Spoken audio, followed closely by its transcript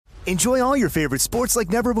Enjoy all your favorite sports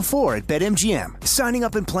like never before at BetMGM. Signing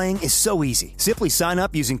up and playing is so easy. Simply sign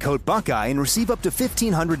up using code Buckeye and receive up to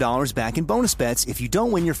 $1,500 back in bonus bets if you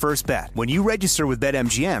don't win your first bet. When you register with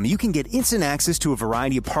BetMGM, you can get instant access to a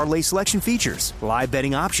variety of parlay selection features, live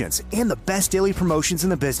betting options, and the best daily promotions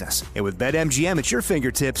in the business. And with BetMGM at your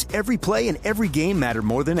fingertips, every play and every game matter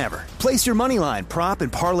more than ever. Place your moneyline, prop,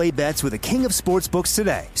 and parlay bets with the king of sportsbooks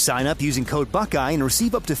today. Sign up using code Buckeye and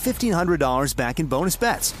receive up to $1,500 back in bonus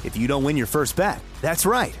bets if you don't win your first bet. That's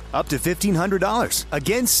right, up to $1,500.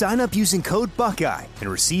 Again, sign up using code Buckeye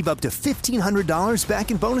and receive up to $1,500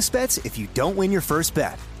 back in bonus bets if you don't win your first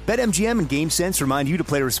bet. BetMGM and GameSense remind you to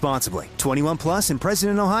play responsibly. 21 plus and present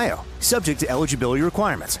in Ohio. Subject to eligibility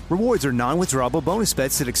requirements. Rewards are non-withdrawable bonus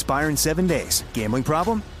bets that expire in 7 days. Gambling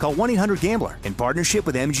problem? Call 1-800-GAMBLER in partnership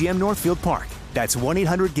with MGM Northfield Park. That's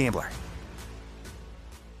 1-800-GAMBLER.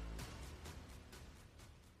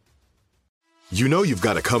 You know you've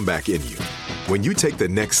got a comeback in you. When you take the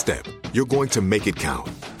next step, you're going to make it count.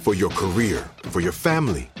 For your career, for your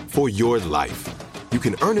family, for your life. You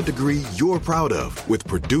can earn a degree you're proud of with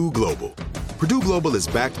Purdue Global. Purdue Global is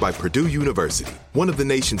backed by Purdue University, one of the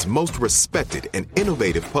nation's most respected and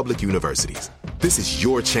innovative public universities. This is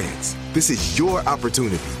your chance. This is your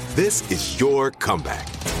opportunity. This is your comeback.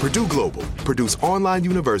 Purdue Global, Purdue's online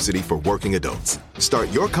university for working adults. Start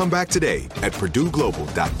your comeback today at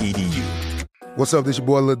purdueglobal.edu. What's up, this your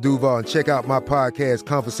boy Lil Duval, and check out my podcast,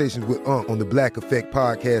 Conversations with Unc, on the Black Effect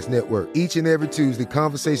Podcast Network. Each and every Tuesday,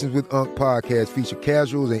 Conversations with Unc podcast feature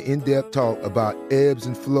casual and in-depth talk about ebbs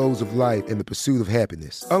and flows of life and the pursuit of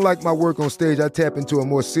happiness. Unlike my work on stage, I tap into a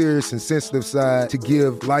more serious and sensitive side to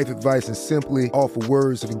give life advice and simply offer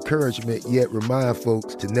words of encouragement, yet remind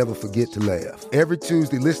folks to never forget to laugh. Every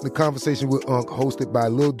Tuesday, listen to Conversations with Unc, hosted by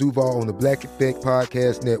Lil Duval on the Black Effect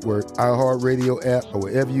Podcast Network, iHeartRadio app, or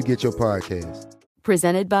wherever you get your podcasts.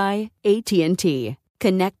 Presented by AT&T.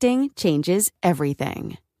 Connecting changes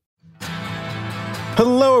everything.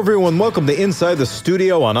 Hello, everyone. Welcome to Inside the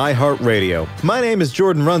Studio on iHeartRadio. My name is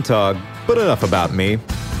Jordan Runtagh, but enough about me.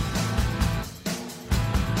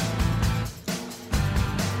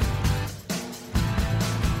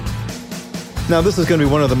 Now, this is going to be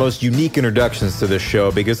one of the most unique introductions to this show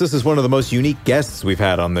because this is one of the most unique guests we've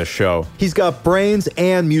had on this show. He's got brains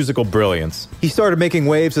and musical brilliance. He started making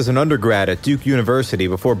waves as an undergrad at Duke University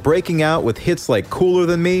before breaking out with hits like Cooler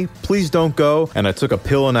Than Me, Please Don't Go, and I Took a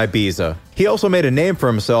Pill in Ibiza. He also made a name for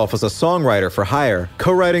himself as a songwriter for hire,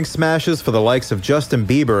 co-writing smashes for the likes of Justin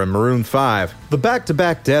Bieber and Maroon 5. The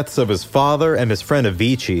back-to-back deaths of his father and his friend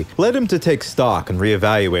Avicii led him to take stock and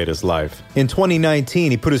reevaluate his life. In 2019,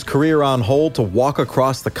 he put his career on hold to walk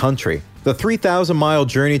across the country. The 3,000-mile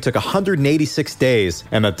journey took 186 days,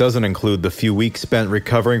 and that doesn't include the few weeks spent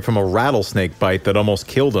recovering from a rattlesnake bite that almost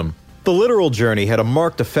killed him. The literal journey had a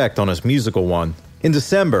marked effect on his musical one. In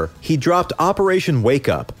December, he dropped Operation Wake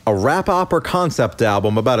Up, a rap opera concept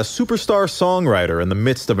album about a superstar songwriter in the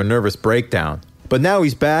midst of a nervous breakdown. But now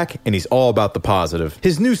he's back, and he's all about the positive.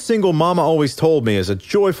 His new single, Mama Always Told Me, is a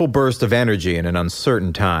joyful burst of energy in an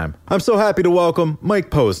uncertain time. I'm so happy to welcome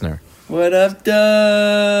Mike Posner. What up,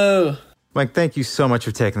 though? Mike, thank you so much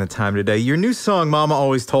for taking the time today. Your new song, Mama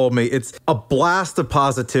Always Told Me, it's a blast of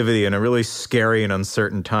positivity in a really scary and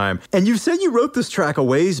uncertain time. And you said you wrote this track a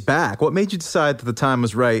ways back. What made you decide that the time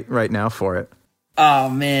was right now for it? Oh,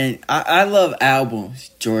 man, I love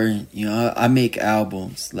albums, Jordan. You know, I make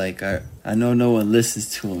albums. Like, I know no one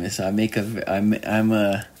listens to them, so I make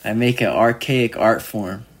an archaic art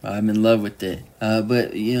form. I'm in love with it.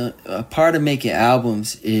 But, you know, a part of making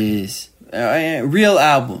albums is real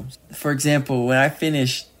albums. For example, when I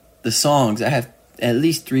finish the songs, I have at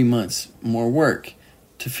least 3 months more work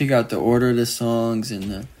to figure out the order of the songs and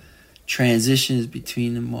the transitions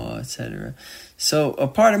between them all, etc. So a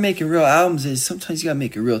part of making real albums is sometimes you gotta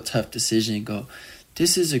make a real tough decision and go,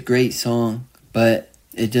 this is a great song, but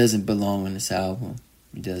it doesn't belong on this album.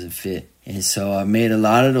 It doesn't fit. And so I made a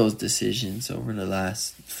lot of those decisions over the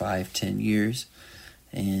last 5-10 years.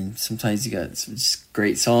 And sometimes you got some just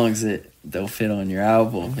great songs that don't fit on your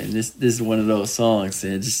album. And this is one of those songs.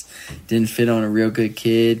 And it just didn't fit on A Real Good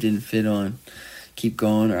Kid, didn't fit on Keep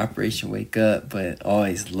Going or Operation Wake Up. But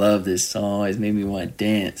always loved this song. Always made me want to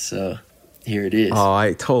dance. So here it is. Oh,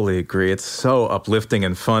 I totally agree. It's so uplifting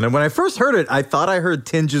and fun. And when I first heard it, I thought I heard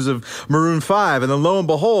tinges of Maroon 5. And then lo and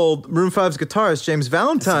behold, Maroon 5's guitarist, James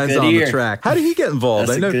Valentine's on the track. How did he get involved?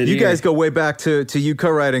 I know you guys go way back to you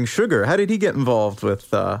co-writing Sugar. How did he get involved with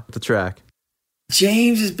the track?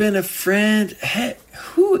 James has been a friend. Heck,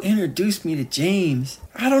 who introduced me to James?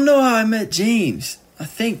 I don't know how I met James. I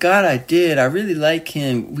thank God I did. I really like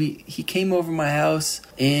him. He came over my house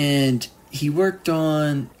and he worked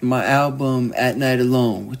on my album At Night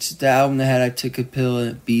Alone, which is the album that had I Took a Pill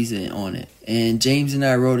and Ibiza on it. And James and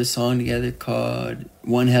I wrote a song together called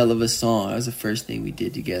One Hell of a Song. That was the first thing we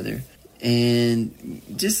did together. And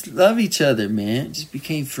just love each other, man. Just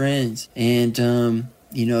became friends. And,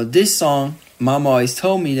 you know, this song, Mom always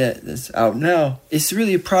told me that's out now. It's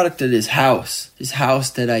really a product of this house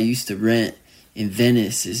that I used to rent in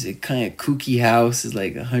Venice. It's a kind of kooky house. It's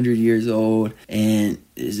like 100 years old, and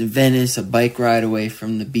it's in Venice, a bike ride away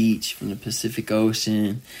from the beach, from the Pacific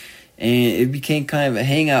Ocean. And it became kind of a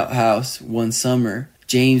hangout house one summer.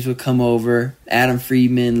 James would come over. Adam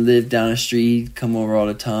Friedman lived down the street, come over all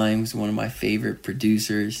the time. He was one of my favorite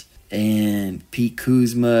producers. And Pete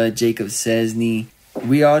Kuzma, Jacob Cesny.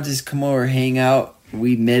 We all just come over, hang out.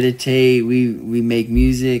 We meditate, we make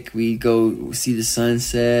music, we go see the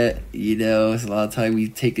sunset, you know. It's a lot of time we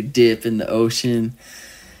take a dip in the ocean.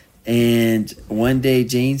 And one day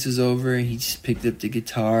James was over and he just picked up the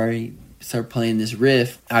guitar, he started playing this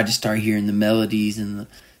riff. I just started hearing the melodies, and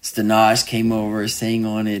Stanaj came over, sang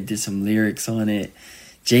on it, did some lyrics on it.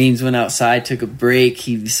 James went outside, took a break.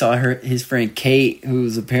 He saw his friend Kate, who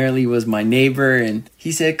apparently was my neighbor, and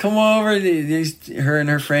he said, come over. Her and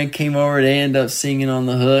her friend came over. They end up singing on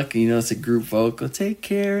the hook. You know, it's a group vocal. Take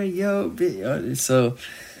care of yo. So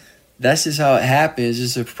that's just how it happened. It's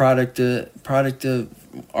just a product of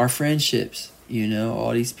our friendships, you know,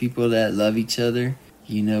 all these people that love each other.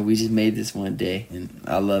 You know, we just made this one day, and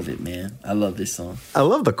I love it, man. I love this song. I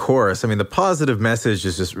love the chorus. I mean, the positive message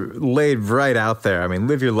is just laid right out there. I mean,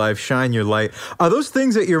 live your life, shine your light. Are those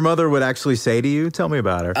things that your mother would actually say to you? Tell me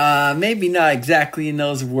about her. Maybe not exactly in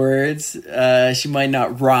those words. She might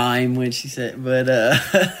not rhyme when she said, but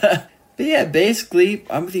yeah, basically,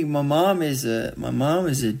 I think my mom is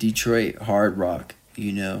a Detroit hard rock.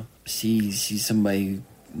 You know, she's somebody who,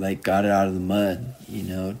 like, got it out of the mud, you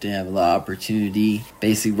know, didn't have a lot of opportunity,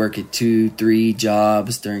 basically worked at 2-3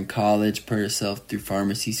 jobs during college, put herself through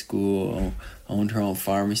pharmacy school, owned her own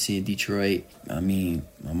pharmacy in Detroit. I mean,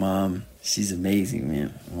 my mom, she's amazing,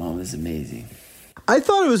 man. My mom is amazing. I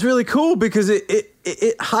thought it was really cool because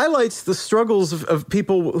it highlights the struggles of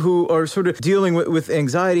people who are sort of dealing with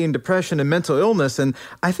anxiety and depression and mental illness. And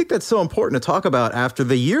I think that's so important to talk about after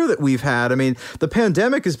the year that we've had. I mean, the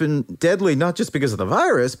pandemic has been deadly, not just because of the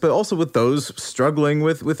virus, but also with those struggling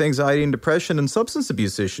with anxiety and depression and substance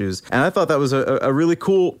abuse issues. And I thought that was a really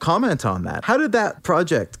cool comment on that. How did that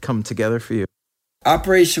project come together for you?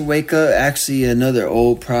 Operation Wake Up, actually another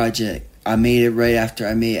old project. I made it right after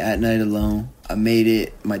I made At Night Alone. I made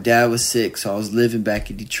it, my dad was sick, so I was living back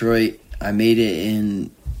in Detroit. I made it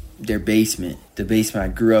in their basement, the basement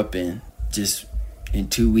I grew up in. Just in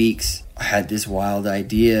 2 weeks, I had this wild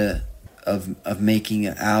idea of making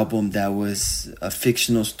an album that was a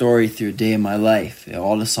fictional story through a day in my life.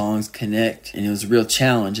 All the songs connect, and it was a real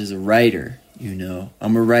challenge as a writer, you know.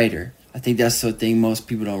 I'm a writer. I think that's the thing most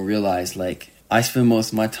people don't realize. Like, I spend most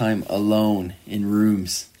of my time alone in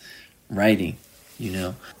rooms writing, you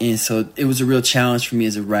know. And so it was a real challenge for me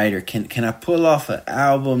as a writer. Can I pull off an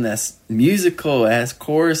album that's musical, it has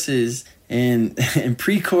choruses and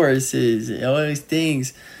pre-choruses and all these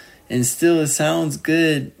things, and still it sounds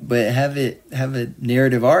good, but have a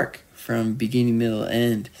narrative arc from beginning, middle,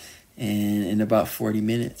 end, and in about 40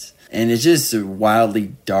 minutes. And it's just a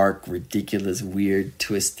wildly dark, ridiculous, weird,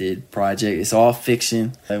 twisted project. It's all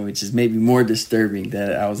fiction, which is maybe more disturbing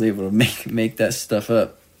that I was able to make that stuff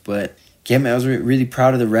up. But yeah, man, I was really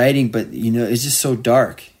proud of the writing, but, you know, it's just so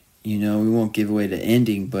dark. You know, we won't give away the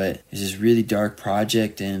ending, but it's this really dark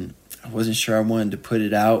project, and I wasn't sure I wanted to put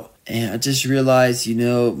it out. And I just realized, you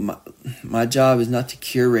know, my job is not to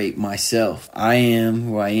curate myself. I am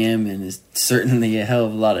who I am, and there's certainly a hell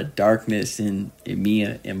of a lot of darkness in me,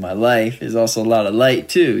 in my life. There's also a lot of light,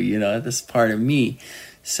 too, you know, that's part of me.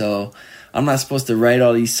 So I'm not supposed to write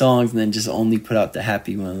all these songs and then just only put out the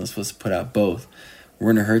happy ones. I'm supposed to put out both.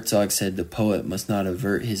 Werner Herzog said the poet must not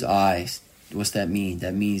avert his eyes. What's that mean?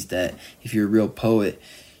 That means that if you're a real poet,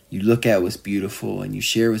 you look at what's beautiful and you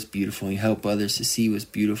share what's beautiful and you help others to see what's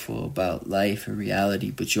beautiful about life and reality,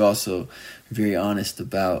 but you also are very honest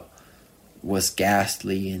about what's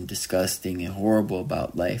ghastly and disgusting and horrible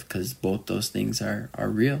about life, because both those things are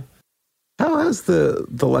real. How has the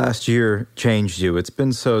last year changed you? It's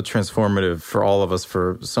been so transformative for all of us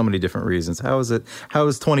for so many different reasons. How has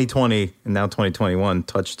 2020 and now 2021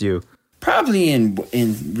 touched you? Probably in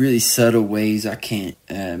really subtle ways I can't,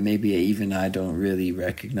 maybe even I don't really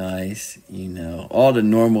recognize, you know, all the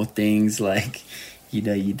normal things like, you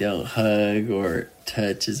know, you don't hug or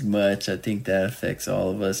touch as much. I think that affects all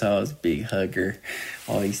of us. I was a big hugger,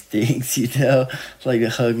 all these things, you know, like to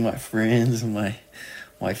hug my friends, my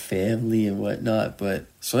my family and whatnot. But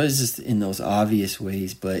so it's just in those obvious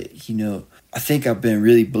ways. But, you know, I think I've been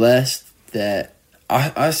really blessed that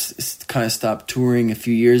I kind of stopped touring a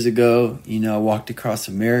few years ago. You know, I walked across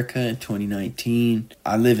America in 2019.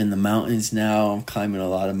 I live in the mountains now. I'm climbing a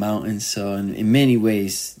lot of mountains. So in many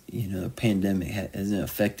ways, you know, the pandemic hasn't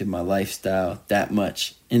affected my lifestyle that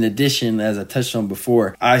much. In addition, as I touched on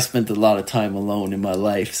before, I spent a lot of time alone in my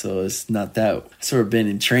life. So it's not that I've sort of been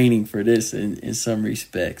in training for this in some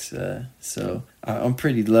respects. So I'm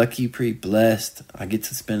pretty lucky, pretty blessed. I get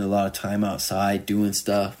to spend a lot of time outside doing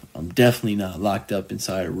stuff. I'm definitely not locked up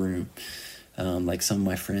inside a room like some of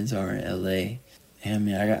my friends are in LA. And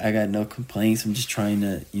man, I got no complaints. I'm just trying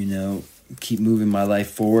to, you know, keep moving my life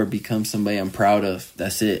forward, become somebody I'm proud of.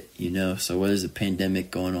 That's it, you know. So whether there's a pandemic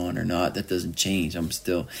going on or not, that doesn't change. I'm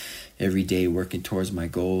still every day working towards my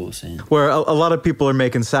goals. And where a lot of people are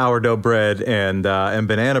making sourdough bread and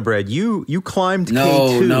banana bread, you climbed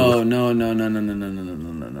K2. No.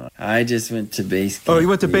 I just went to base camp. Oh, you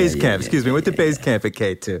went to base camp. Excuse me. Went to base camp at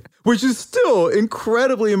K2, which is still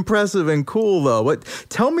incredibly impressive and cool, though.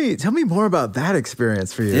 Tell me more about that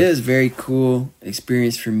experience for you. It was a very cool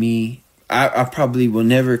experience for me. I probably will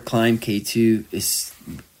never climb K2. It's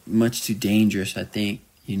much too dangerous, I think,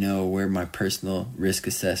 you know, where my personal risk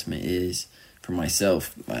assessment is for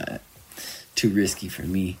myself. Too risky for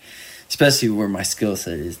me, especially where my skill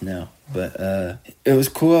set is now. But it was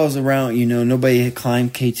cool. I was around, you know, nobody had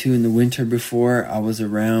climbed K2 in the winter before. I was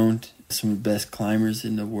around some of the best climbers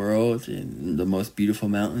in the world and the most beautiful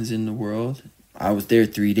mountains in the world. I was there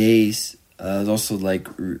 3 days. It was also like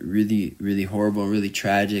really, really horrible and really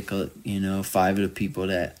tragic. You know, 5 of the people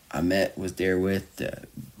that I met was there with,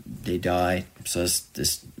 they died. So it's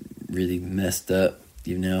just really messed up.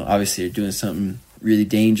 You know, obviously they're doing something really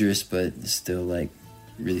dangerous, but it's still like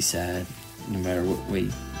really sad no matter what way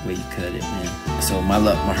you cut it, man. So my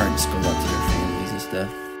heart just goes out to their families and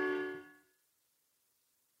stuff.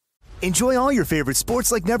 Enjoy all your favorite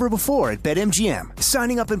sports like never before at BetMGM.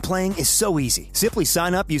 Signing up and playing is so easy. Simply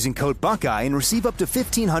sign up using code Buckeye and receive up to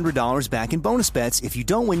 $1,500 back in bonus bets if you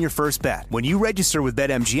don't win your first bet. When you register with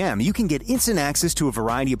BetMGM, you can get instant access to a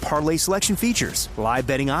variety of parlay selection features, live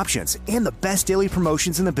betting options, and the best daily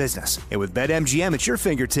promotions in the business. And with BetMGM at your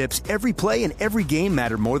fingertips, every play and every game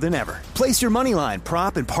matter more than ever. Place your moneyline,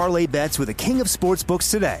 prop, and parlay bets with the king of sportsbooks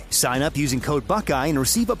today. Sign up using code Buckeye and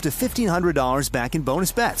receive up to $1,500 back in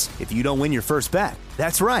bonus bets if you don't win your first bet.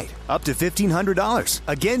 That's right, up to $1,500.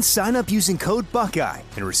 Again, sign up using code Buckeye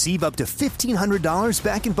and receive up to $1,500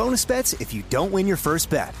 back in bonus bets if you don't win your first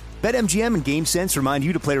bet. BetMGM and GameSense remind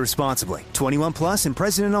you to play responsibly. 21 plus and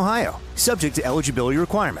present in Ohio. Subject to eligibility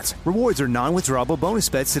requirements. Rewards are non-withdrawable bonus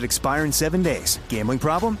bets that expire in 7 days. Gambling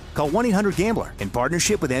problem? Call 1-800-GAMBLER in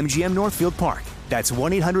partnership with MGM Northfield Park. That's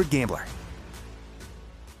 1-800-GAMBLER.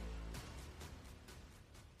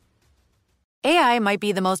 AI might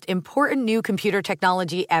be the most important new computer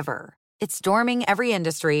technology ever. It's storming every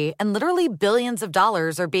industry, and literally billions of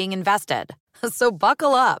dollars are being invested. So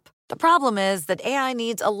buckle up. The problem is that AI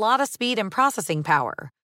needs a lot of speed and processing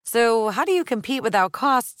power. So how do you compete without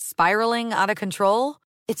costs spiraling out of control?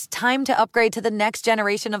 It's time to upgrade to the next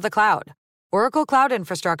generation of the cloud. Oracle Cloud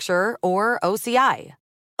Infrastructure, or OCI.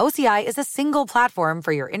 OCI is a single platform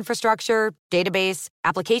for your infrastructure, database,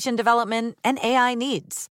 application development, and AI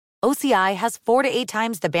needs. OCI has 4 to 8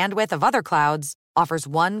 times the bandwidth of other clouds, offers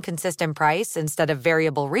one consistent price instead of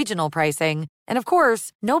variable regional pricing, and of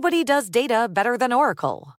course, nobody does data better than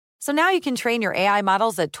Oracle. So now you can train your AI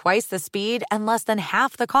models at twice the speed and less than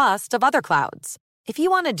half the cost of other clouds. If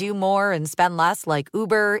you want to do more and spend less like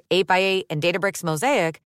Uber, 8x8, and Databricks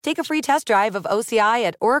Mosaic, take a free test drive of OCI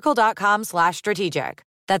at oracle.com/strategic.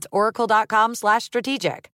 That's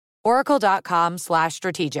oracle.com/strategic.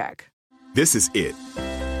 Oracle.com/strategic. This is it.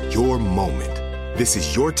 Your moment. This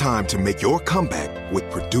is your time to make your comeback with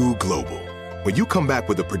Purdue Global. When you come back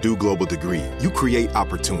with a Purdue Global degree, you create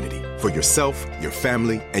opportunity for yourself, your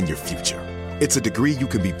family, and your future. It's a degree you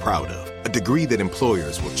can be proud of, a degree that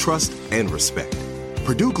employers will trust and respect.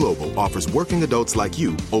 Purdue Global offers working adults like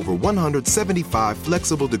you over 175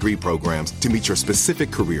 flexible degree programs to meet your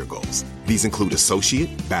specific career goals. These include associate,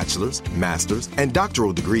 bachelor's, master's, and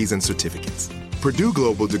doctoral degrees and certificates. Purdue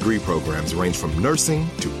Global degree programs range from nursing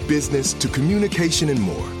to business to communication and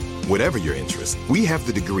more. Whatever your interest, we have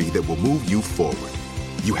the degree that will move you forward.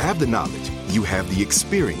 You have the knowledge, you have the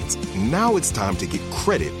experience. Now it's time to get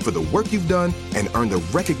credit for the work you've done and earn the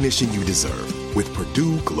recognition you deserve with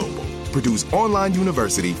Purdue Global, Purdue's online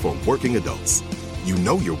university for working adults. You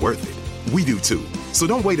know you're worth it. We do too. So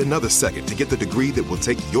don't wait another second to get the degree that will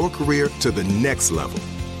take your career to the next level.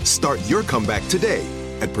 Start your comeback today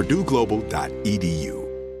at purdueglobal.edu.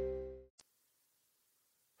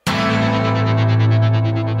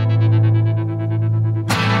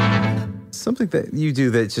 something that you do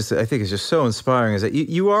that just, I think, is just so inspiring is that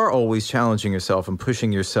you are always challenging yourself and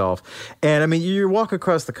pushing yourself. And I mean, your walk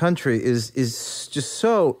across the country is just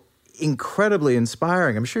so incredibly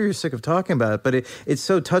inspiring. I'm sure you're sick of talking about it, but it's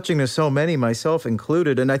so touching to so many, myself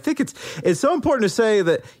included. And I think it's so important to say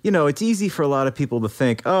that, it's easy for a lot of people to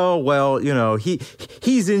think, oh, well,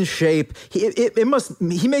 he's in shape. He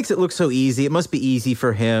makes it look so easy. It must be easy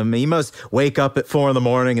for him. He must wake up at 4 a.m.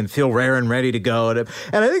 and feel rare and ready to go. And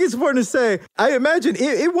I think it's important to say, I imagine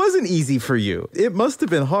it wasn't easy for you. It must have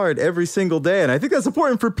been hard every single day. And I think that's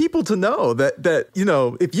important for people to know that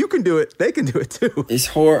if you can do it, they can do it too.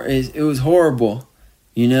 It was horrible,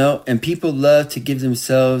 and people love to give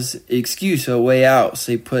themselves an excuse or a way out.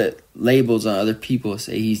 So they put labels on other people,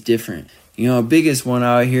 say he's different. The biggest one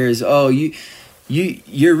out here is, oh,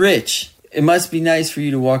 you're rich. It must be nice for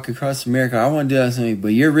you to walk across America. I want to do that something,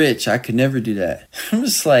 but you're rich. I could never do that. I'm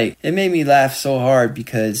just like, it made me laugh so hard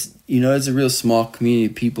because, it's a real small community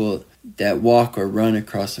of people that walk or run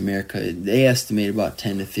across America. They estimate about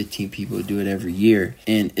 10 to 15 people do it every year,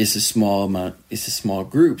 and it's a small amount. It's a small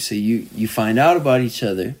group, so you find out about each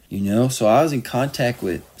other. So I was in contact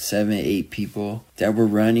with 7, 8 people that were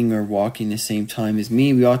running or walking the same time as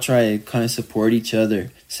me. We all try to kind of support each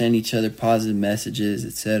other, send each other positive messages,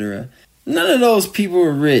 etc. None of those people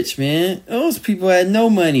were rich, man. Those people had no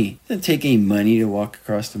money. It didn't take any money to walk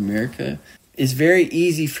across America. It's very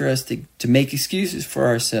easy for us to make excuses for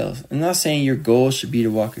ourselves. I'm not saying your goal should be to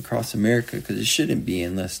walk across America, because it shouldn't be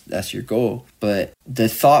unless that's your goal. But the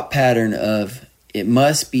thought pattern of it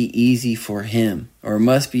must be easy for him, or it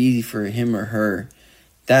must be easy for him or her,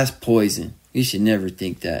 that's poison. You should never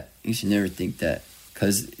think that.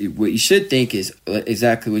 Because what you should think is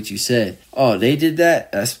exactly what you said. Oh, they did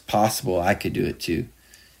that? That's possible. I could do it too.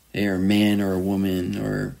 They are a man or a woman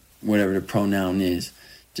or whatever the pronoun is,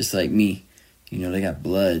 just like me. They got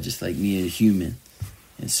blood just like me, a human.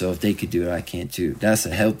 And so if they could do it, I can too. That's a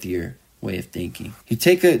healthier way of thinking. You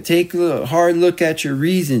take a hard look at your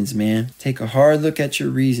reasons, man. Take a hard look at your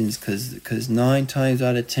reasons, because 9 times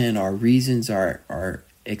out of 10, our reasons are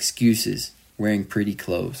excuses. Wearing pretty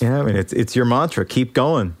clothes. Yeah, I mean, it's your mantra. Keep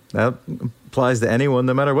going. That applies to anyone,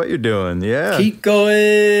 no matter what you're doing. Yeah. Keep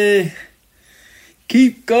going.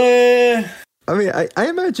 I mean, I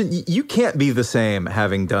imagine you can't be the same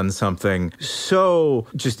having done something so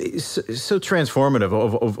transformative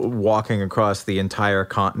of walking across the entire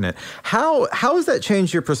continent. How has that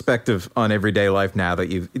changed your perspective on everyday life now that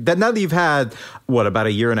you've had about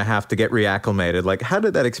a year and a half to get reacclimated? Like, how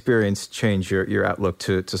did that experience change your outlook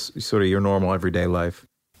to sort of your normal everyday life?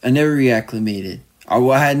 I never reacclimated.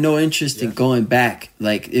 I had no interest in going back.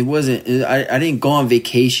 Like, it wasn't, I didn't go on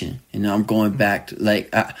vacation, I'm going back to,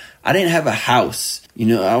 like, I didn't have a house,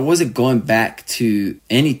 I wasn't going back to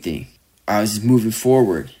anything. I was just moving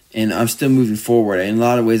forward, and I'm still moving forward. In a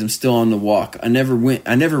lot of ways, I'm still on the walk. I never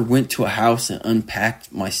went to a house and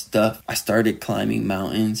unpacked my stuff. I started climbing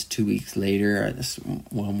mountains 2 weeks later. That's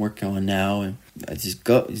what I'm working on now, and I just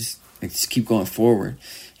keep going forward.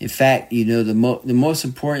 In fact, the most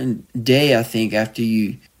important day, I think,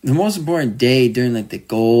 the most important day during like the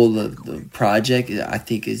goal of the project, I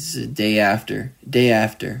think, is the day after.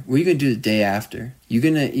 What are you gonna do the day after? You're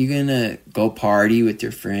gonna go party with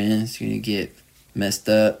your friends. You're gonna get messed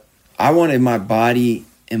up. I wanted my body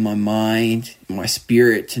and my mind, my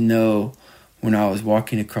spirit to know when I was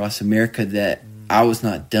walking across America that I was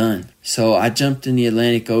not done. So I jumped in the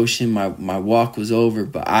Atlantic Ocean. My walk was over,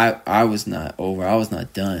 but I was not over. I was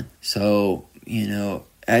not done. So,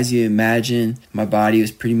 as you imagine, my body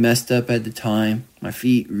was pretty messed up at the time. My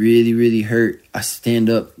feet really, really hurt. I stand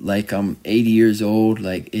up like I'm 80 years old.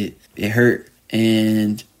 Like, it hurt.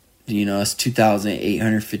 And, it's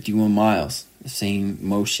 2,851 miles. The same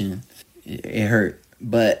motion. It hurt.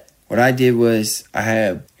 But what I did was I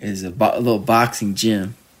had a little boxing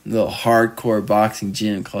gym. Little hardcore boxing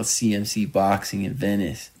gym called CMC Boxing in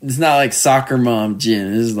Venice. It's not like Soccer Mom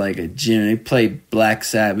gym. This is like a gym. They play Black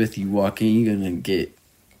Sabbath. You walk in, you're gonna get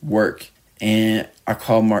work. And I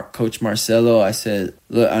called Coach Marcelo. I said,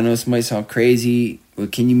 look, I know this might sound crazy,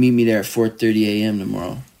 but can you meet me there at 4:30 a.m.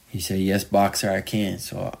 tomorrow? He said, yes, boxer, I can.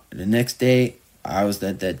 So the next day, I was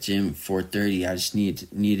at that gym at 4:30. I just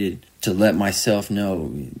needed to let myself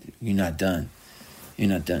know, you're not done. You're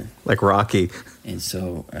not done. Like Rocky. And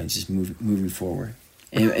so I just moving forward.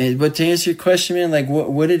 But to answer your question, man, like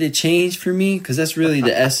what did it change for me? Because that's really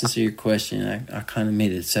the essence of your question. I kind of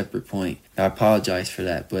made it a separate point. I apologize for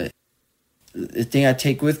that. But the thing I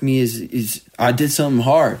take with me is I did something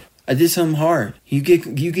hard. You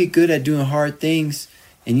get good at doing hard things,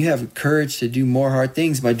 And you have courage to do more hard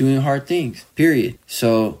things by doing hard things, period.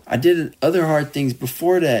 So I did other hard things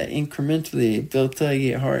before that, incrementally, built till I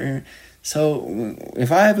get harder. So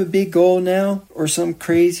if I have a big goal now, or some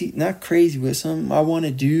crazy, not crazy, but something I want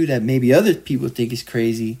to do that maybe other people think is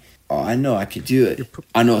crazy, I know I could do it.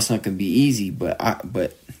 I know it's not going to be easy, but I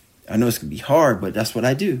know it's going to be hard, but that's what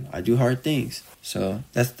I do. I do hard things. So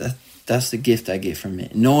that's the gift I get from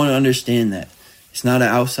it. No one understand that. It's not an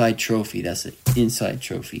outside trophy. That's an inside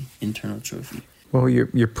trophy, internal trophy. Well,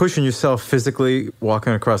 you're pushing yourself physically,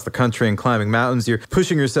 walking across the country and climbing mountains. You're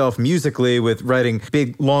pushing yourself musically with writing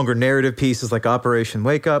big, longer narrative pieces like Operation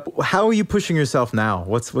Wake Up. How are you pushing yourself now?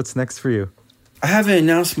 What's next for you? I haven't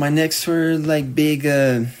announced my next sort of like big,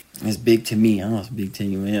 it's big to me. I don't know if it's big to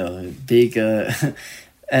anyone else. Big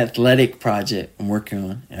athletic project I'm working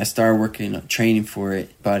on. I started working on training for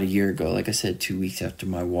it about a year ago. Like I said, 2 weeks after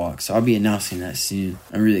my walk. So I'll be announcing that soon.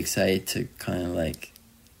 I'm really excited to kind of like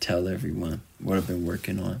tell everyone what I've been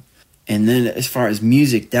working on. And then as far as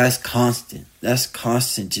music, that's constant. That's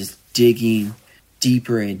constant, just digging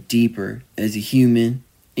deeper and deeper as a human,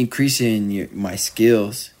 increasing my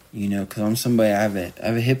skills, you know, because I'm somebody, I have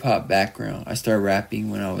a hip-hop background. I started rapping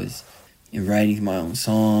when I was writing my own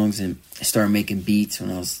songs, and I started making beats when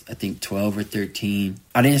I was, I think, 12 or 13.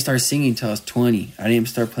 I didn't start singing until I was 20. I didn't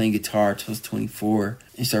start playing guitar until I was 24.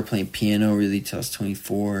 I started playing piano really until I was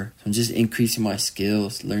 24. So I'm just increasing my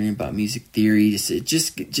skills, learning about music theory,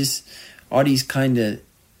 just all these kind of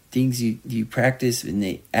things you practice, and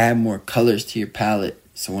they add more colors to your palette.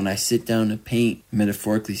 So when I sit down to paint,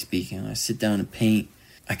 metaphorically speaking, when I sit down to paint,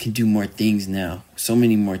 I can do more things now. So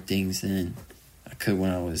many more things than I could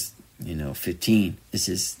when I was, 15. It's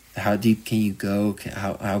just, how deep can you go?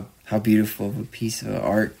 How beautiful of a piece of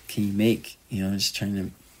art can you make? Just trying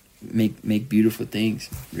to make beautiful things,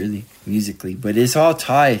 really, musically. But it's all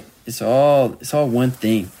tied. It's all one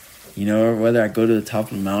thing. Whether I go to the top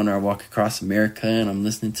of the mountain or I walk across America and I'm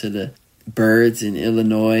listening to the birds in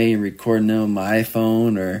Illinois and recording them on my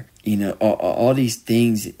iPhone, or all these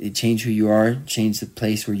things, it change who you are, change the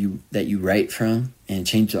place that you write from, and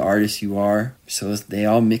change the artist you are. So they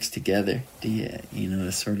all mix together.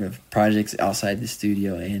 The sort of projects outside the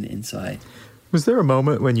studio and inside. Was there a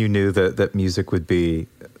moment when you knew that music would be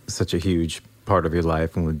such a huge part of your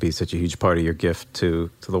life and would be such a huge part of your gift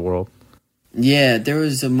to the world? Yeah, there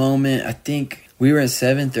was a moment. I think we were in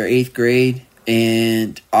 7th or 8th grade,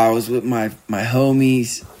 and I was with my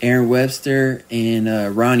homies, Aaron Webster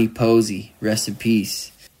and Ronnie Posey, rest in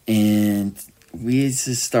peace. And we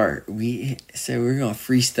said we're going to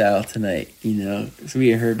freestyle tonight, So we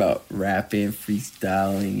had heard about rapping,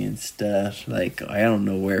 freestyling and stuff, like, I don't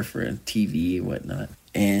know where, for TV and whatnot.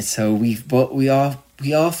 And so we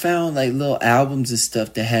all found like little albums and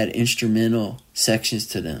stuff that had instrumental sections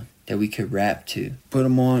to them that we could rap to. Put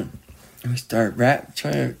them on, and we start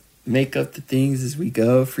trying to make up the things as we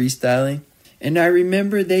go, freestyling. And I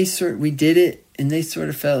remember we did it, and they sort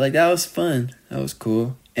of felt like that was fun. That was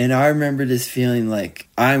cool. And I remember this feeling like,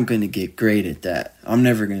 I'm going to get great at that. I'm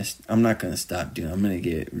not going to stop doing it. I'm going to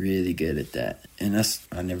get really good at that. And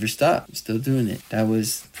I never stopped. I'm still doing it. That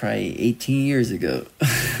was probably 18 years ago.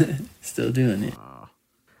 Still doing it.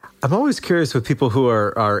 I'm always curious with people who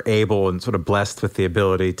are able and sort of blessed with the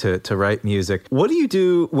ability to write music. What do you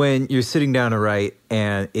do when you're sitting down to write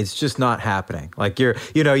and it's just not happening? Like you're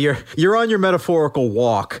on your metaphorical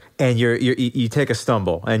walk and you take a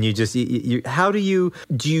stumble and how do you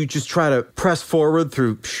just try to press forward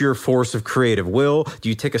through sheer force of creative will? Do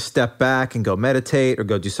you take a step back and go meditate or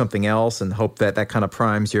go do something else and hope that kind of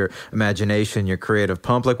primes your imagination, your creative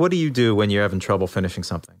pump? Like, what do you do when you're having trouble finishing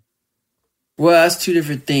something? Well, that's two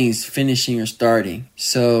different things, finishing or starting.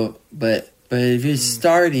 So, but if you're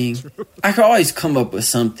starting, I can always come up with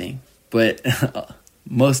something. But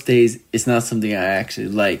most days, it's not something I actually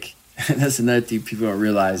like. That's another thing people don't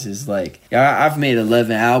realize is like, I've made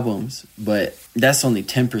 11 albums, but that's only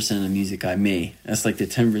 10% of the music I made. That's like the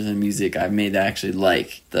 10% of music I made that I actually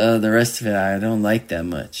like. The rest of it, I don't like that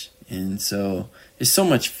much. And so there's so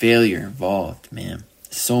much failure involved, man.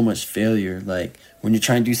 So much failure. Like, when you're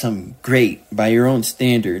trying to do something great by your own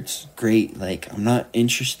standards, great, like, I'm not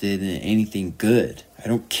interested in anything good. I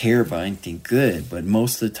don't care about anything good, but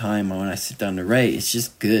most of the time when I sit down to write, it's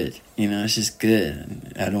just good. It's just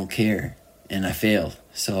good. I don't care, and I failed.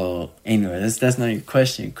 So anyway, that's not your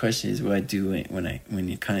question. Your question is what I do when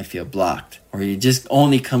you kind of feel blocked, or you're just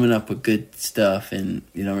only coming up with good stuff and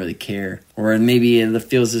you don't really care, or maybe it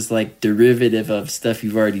feels just like derivative of stuff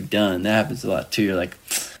you've already done. That happens a lot too. You're like,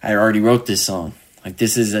 I already wrote this song. Like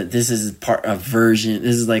this is a version.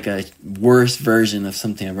 This is like a worse version of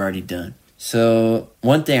something I've already done. So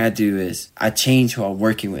one thing I do is I change who I'm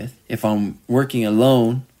working with. If I'm working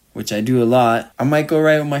alone, which I do a lot, I might go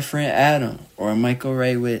right with my friend Adam, or I might go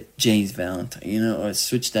right with James Valentine, or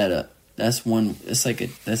switch that up. That's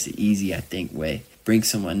the easy, I think, way. Bring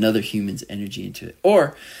another human's energy into it.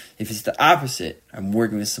 Or if it's the opposite, I'm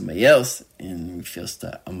working with somebody else and we feel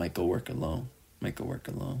stuck, I might go work alone.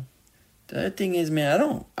 The other thing is, man,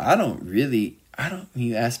 when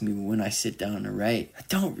you ask me when I sit down to write, I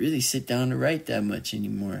don't really sit down to write that much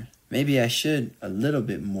anymore. Maybe I should a little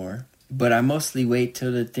bit more, but I mostly wait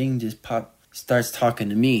till the thing just starts talking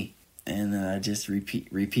to me, and then I just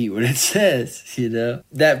repeat what it says,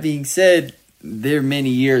 That being said, there are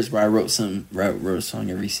many years where I wrote a song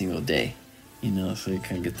every single day, so you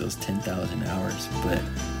can get those 10,000 hours, but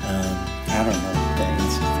I don't know if that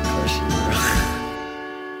answers the question, bro.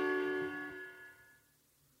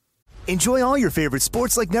 Enjoy all your favorite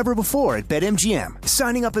sports like never before at BetMGM.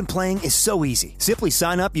 Signing up and playing is so easy. Simply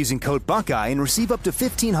sign up using code Buckeye and receive up to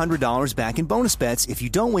 $1,500 back in bonus bets if you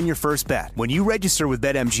don't win your first bet. When you register with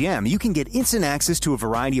BetMGM, you can get instant access to a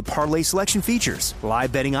variety of parlay selection features,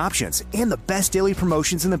 live betting options, and the best daily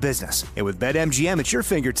promotions in the business. And with BetMGM at your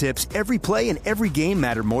fingertips, every play and every game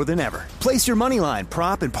matter more than ever. Place your moneyline,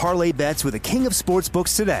 prop, and parlay bets with the king of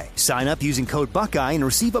sportsbooks today. Sign up using code Buckeye and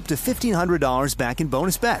receive up to $1,500 back in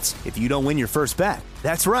bonus bets if you don't win your first bet.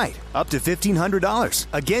 That's right, up to $1,500.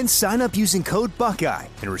 Again, sign up using code Buckeye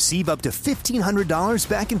and receive up to $1,500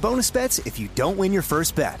 back in bonus bets if you don't win your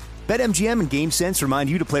first bet. BetMGM and GameSense remind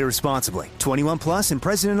you to play responsibly. 21 plus and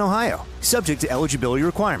present in Ohio. Subject to eligibility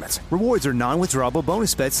requirements. Rewards are non-withdrawable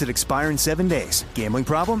bonus bets that expire in 7 days. Gambling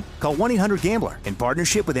problem? Call 1-800-GAMBLER in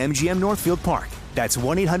partnership with MGM Northfield Park. That's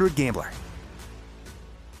 1-800-GAMBLER.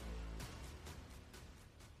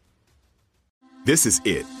 This is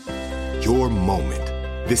it. Your moment.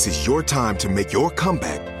 This is your time to make your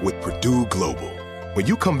comeback with Purdue Global. When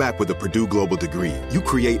you come back with a Purdue Global degree, you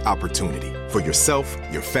create opportunity for yourself,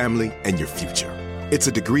 your family, and your future. It's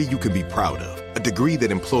a degree you can be proud of, a degree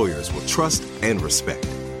that employers will trust and respect.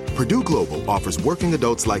 Purdue Global offers working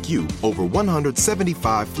adults like you over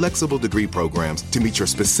 175 flexible degree programs to meet your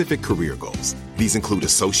specific career goals. These include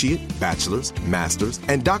associate, bachelor's, master's,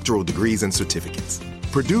 and doctoral degrees and certificates.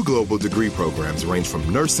 Purdue Global degree programs range from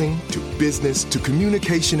nursing to business to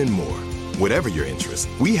communication and more. Whatever your interest,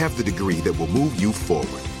 we have the degree that will move you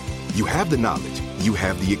forward. You have the knowledge, you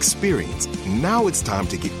have the experience. Now it's time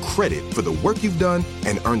to get credit for the work you've done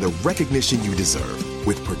and earn the recognition you deserve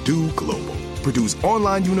with Purdue Global, Purdue's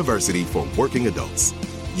online university for working adults.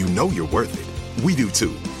 You know you're worth it. We do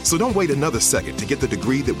too. So don't wait another second to get the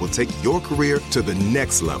degree that will take your career to the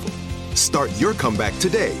next level. Start your comeback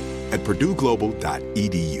today at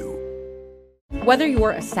purdueglobal.edu. Whether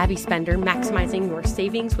you're a savvy spender maximizing your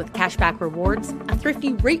savings with cashback rewards, a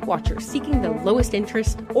thrifty rate watcher seeking the lowest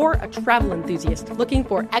interest, or a travel enthusiast looking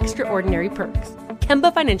for extraordinary perks,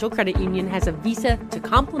 Kemba Financial Credit Union has a visa to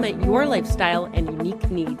complement your lifestyle and unique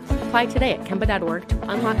needs. Apply today at Kemba.org to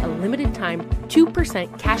unlock a limited time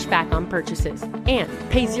 2% cash back on purchases and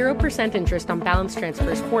pay 0% interest on balance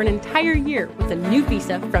transfers for an entire year with a new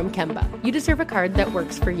visa from Kemba. You deserve a card that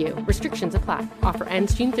works for you. Restrictions apply. Offer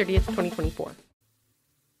ends June 30th, 2024.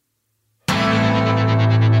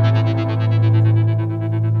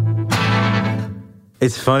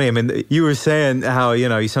 It's funny. I mean, you were saying how,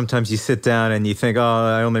 you sometimes you sit down and you think, oh,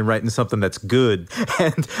 I only write in something that's good.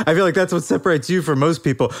 And I feel like that's what separates you from most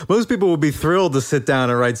people. Most people will be thrilled to sit down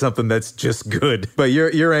and write something that's just good. But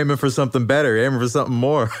you're aiming for something better. You're aiming for something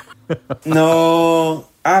more. No,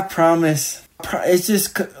 I promise. It's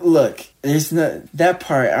just, look, it's not that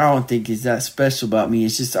part. I don't think is that special about me.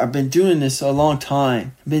 It's just I've been doing this a long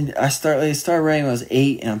time. I started writing when I was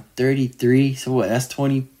 8 and I'm 33. So what? That's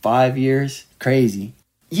 25 years. Crazy.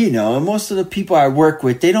 And most of the people I work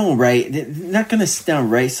with, they don't write. They're not gonna sit down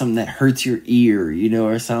and write something that hurts your ear,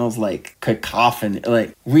 or sounds like cacophony.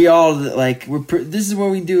 Like we all this is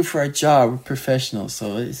what we do for our job. We're professionals,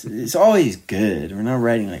 so it's always good. We're not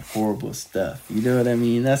writing like horrible stuff. You know what I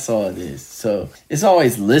mean? That's all it is. So it's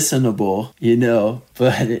always listenable,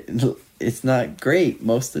 but it's not great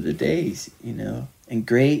most of the days, And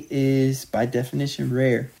great is by definition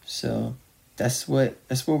rare. So that's what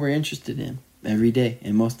we're interested in. Every day,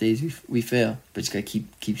 and most days we fail, but you gotta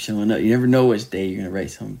keep showing up. You never know which day you're gonna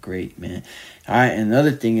write something great, man. All right, and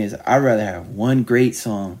another thing is, I'd rather have one great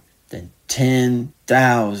song than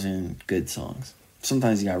 10,000 good songs.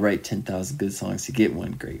 Sometimes you gotta write 10,000 good songs to get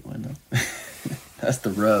one great one, though. That's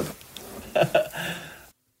the rub.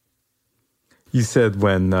 You said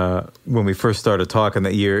when we first started talking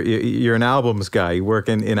that you're an albums guy. You work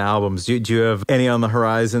in albums. Do you have any on the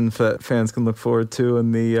horizon that fans can look forward to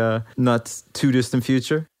in the not too distant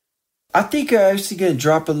future? I think I'm actually going to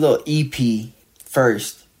drop a little EP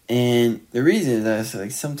first. And the reason is that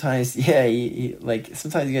like sometimes,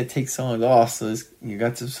 sometimes you got to take songs off. So you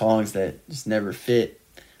got some songs that just never fit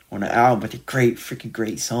on an album, but they're freaking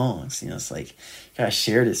great songs. It's like, you got to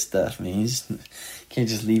share this stuff, man. You can't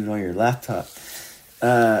just leave it on your laptop.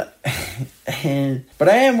 But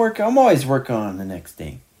I'm always working on the next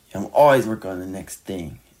thing. I'm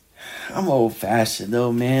old fashioned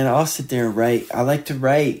though, man. I'll sit there and write. I like to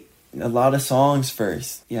write a lot of songs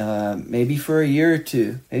first. Maybe for a year or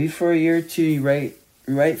two. You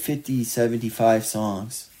write 50, 75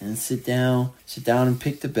 songs and sit down and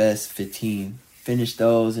pick the best 15. Finish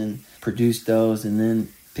those and produce those and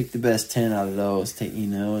then pick the best 10 out of those.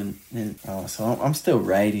 So I'm still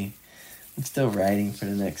writing. I'm still writing for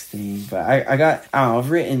the next thing. But I've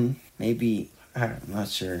written maybe, I'm not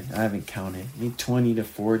sure. I haven't counted. Maybe 20 to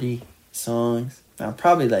 40 songs.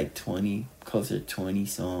 Probably like 20, closer to 20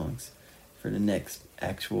 songs for the next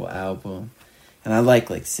actual album. And I like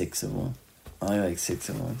 6 of them. I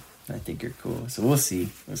think they're cool. So we'll see.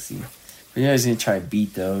 We're always going to try to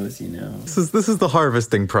beat those, This is the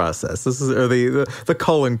harvesting process. This is the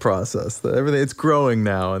culling process. Everything, it's growing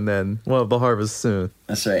now, and then we'll have the harvest soon.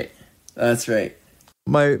 That's right.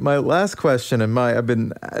 My last question, and I've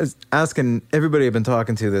been asking everybody I've been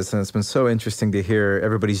talking to this, and it's been so interesting to hear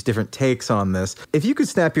everybody's different takes on this. If you could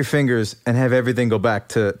snap your fingers and have everything go back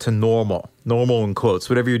to normal in quotes,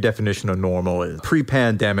 whatever your definition of normal is,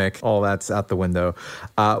 pre-pandemic, all that's out the window,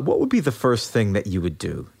 what would be the first thing that you would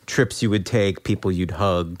do? Trips you would take, people you'd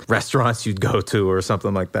hug, restaurants you'd go to, or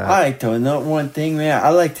something like that? I like to know one thing, man. I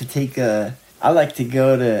like to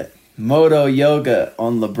go to Moto Yoga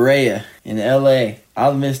on La Brea in LA.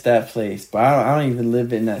 I'll miss that place, but I don't even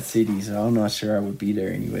live in that city, so I'm not sure I would be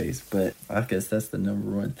there anyways. But I guess that's the number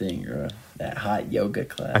one thing, that hot yoga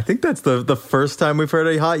class. I think that's the first time we've heard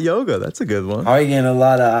a hot yoga. That's a good one. Are you getting a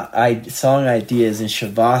lot of song ideas and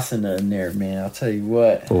Shavasana in there, man? I'll tell you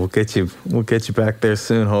what. We'll get you back there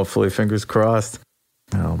soon, hopefully. Fingers crossed.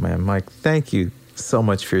 Oh, man, Mike, thank you so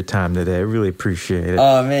much for your time today. I really appreciate it.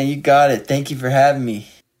 Oh, man, you got it. Thank you for having me.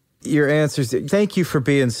 Your answers, thank you for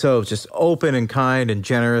being so just open and kind and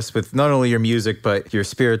generous with not only your music, but your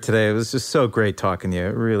spirit today. It was just so great talking to you.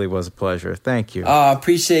 It really was a pleasure. Thank you. I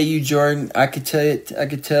appreciate you, Jordan. I could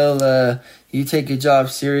tell you take your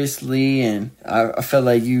job seriously, and I felt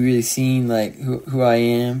like you really seen who I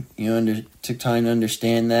am. You took time to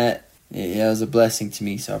understand that. Yeah, it was a blessing to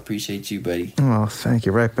me, so I appreciate you, buddy. Oh, thank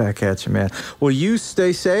you. Right back at you, man. Well, you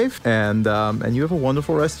stay safe, and you have a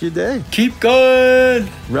wonderful rest of your day. Keep going!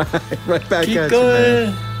 Right back Keep at going.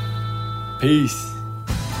 You, man. Peace.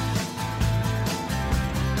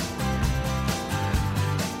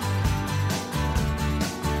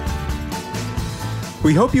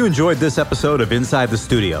 We hope you enjoyed this episode of Inside the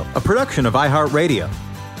Studio, a production of iHeartRadio.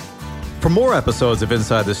 For more episodes of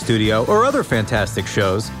Inside the Studio or other fantastic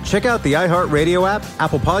shows, check out the iHeartRadio app,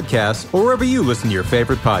 Apple Podcasts, or wherever you listen to your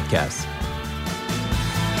favorite podcasts.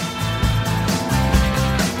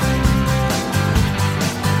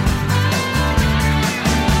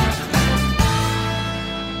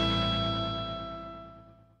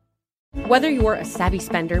 Whether you're a savvy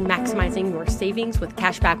spender maximizing your savings with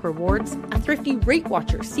cashback rewards, a thrifty rate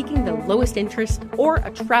watcher seeking the lowest interest, or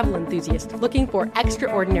a travel enthusiast looking for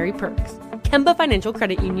extraordinary perks, Kemba Financial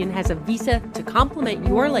Credit Union has a visa to complement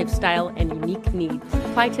your lifestyle and unique needs.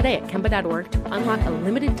 Apply today at Kemba.org to unlock a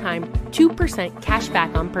limited time 2% cash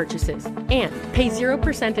back on purchases and pay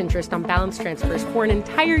 0% interest on balance transfers for an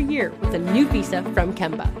entire year with a new visa from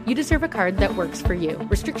Kemba. You deserve a card that works for you.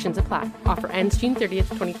 Restrictions apply. Offer ends June 30th,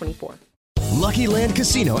 2024. Lucky Land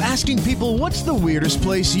Casino, asking people, what's the weirdest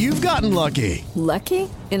place you've gotten lucky? Lucky?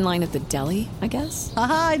 In line at the deli, I guess?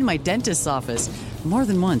 Aha, in my dentist's office. More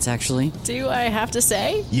than once, actually. Do I have to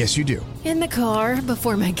say? Yes, you do. In the car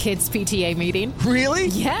before my kids' PTA meeting. Really?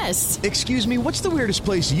 Yes. Excuse me, what's the weirdest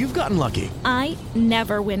place you've gotten lucky? I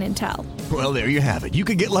never win and tell. Well, there you have it. You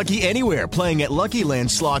can get lucky anywhere, playing at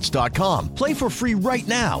LuckyLandSlots.com. Play for free right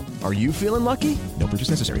now. Are you feeling lucky? No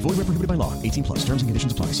purchase necessary. Void where prohibited by law. 18 plus. Terms and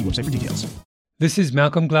conditions apply. See website for details. This is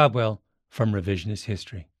Malcolm Gladwell from Revisionist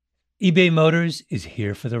History. eBay Motors is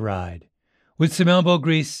here for the ride. With some elbow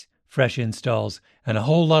grease, fresh installs, and a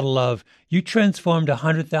whole lot of love, you transformed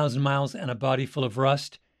 100,000 miles and a body full of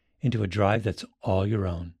rust into a drive that's all your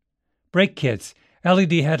own. Brake kits,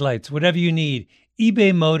 LED headlights, whatever you need,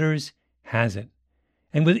 eBay Motors has it.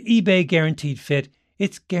 And with eBay Guaranteed Fit,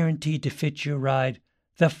 it's guaranteed to fit your ride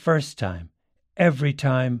the first time, every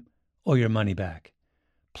time or your money back.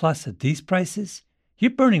 Plus, at these prices,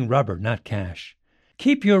 you're burning rubber, not cash.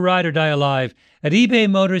 Keep your ride or die alive at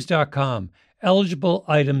ebaymotors.com. Eligible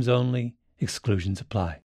items only. Exclusions apply.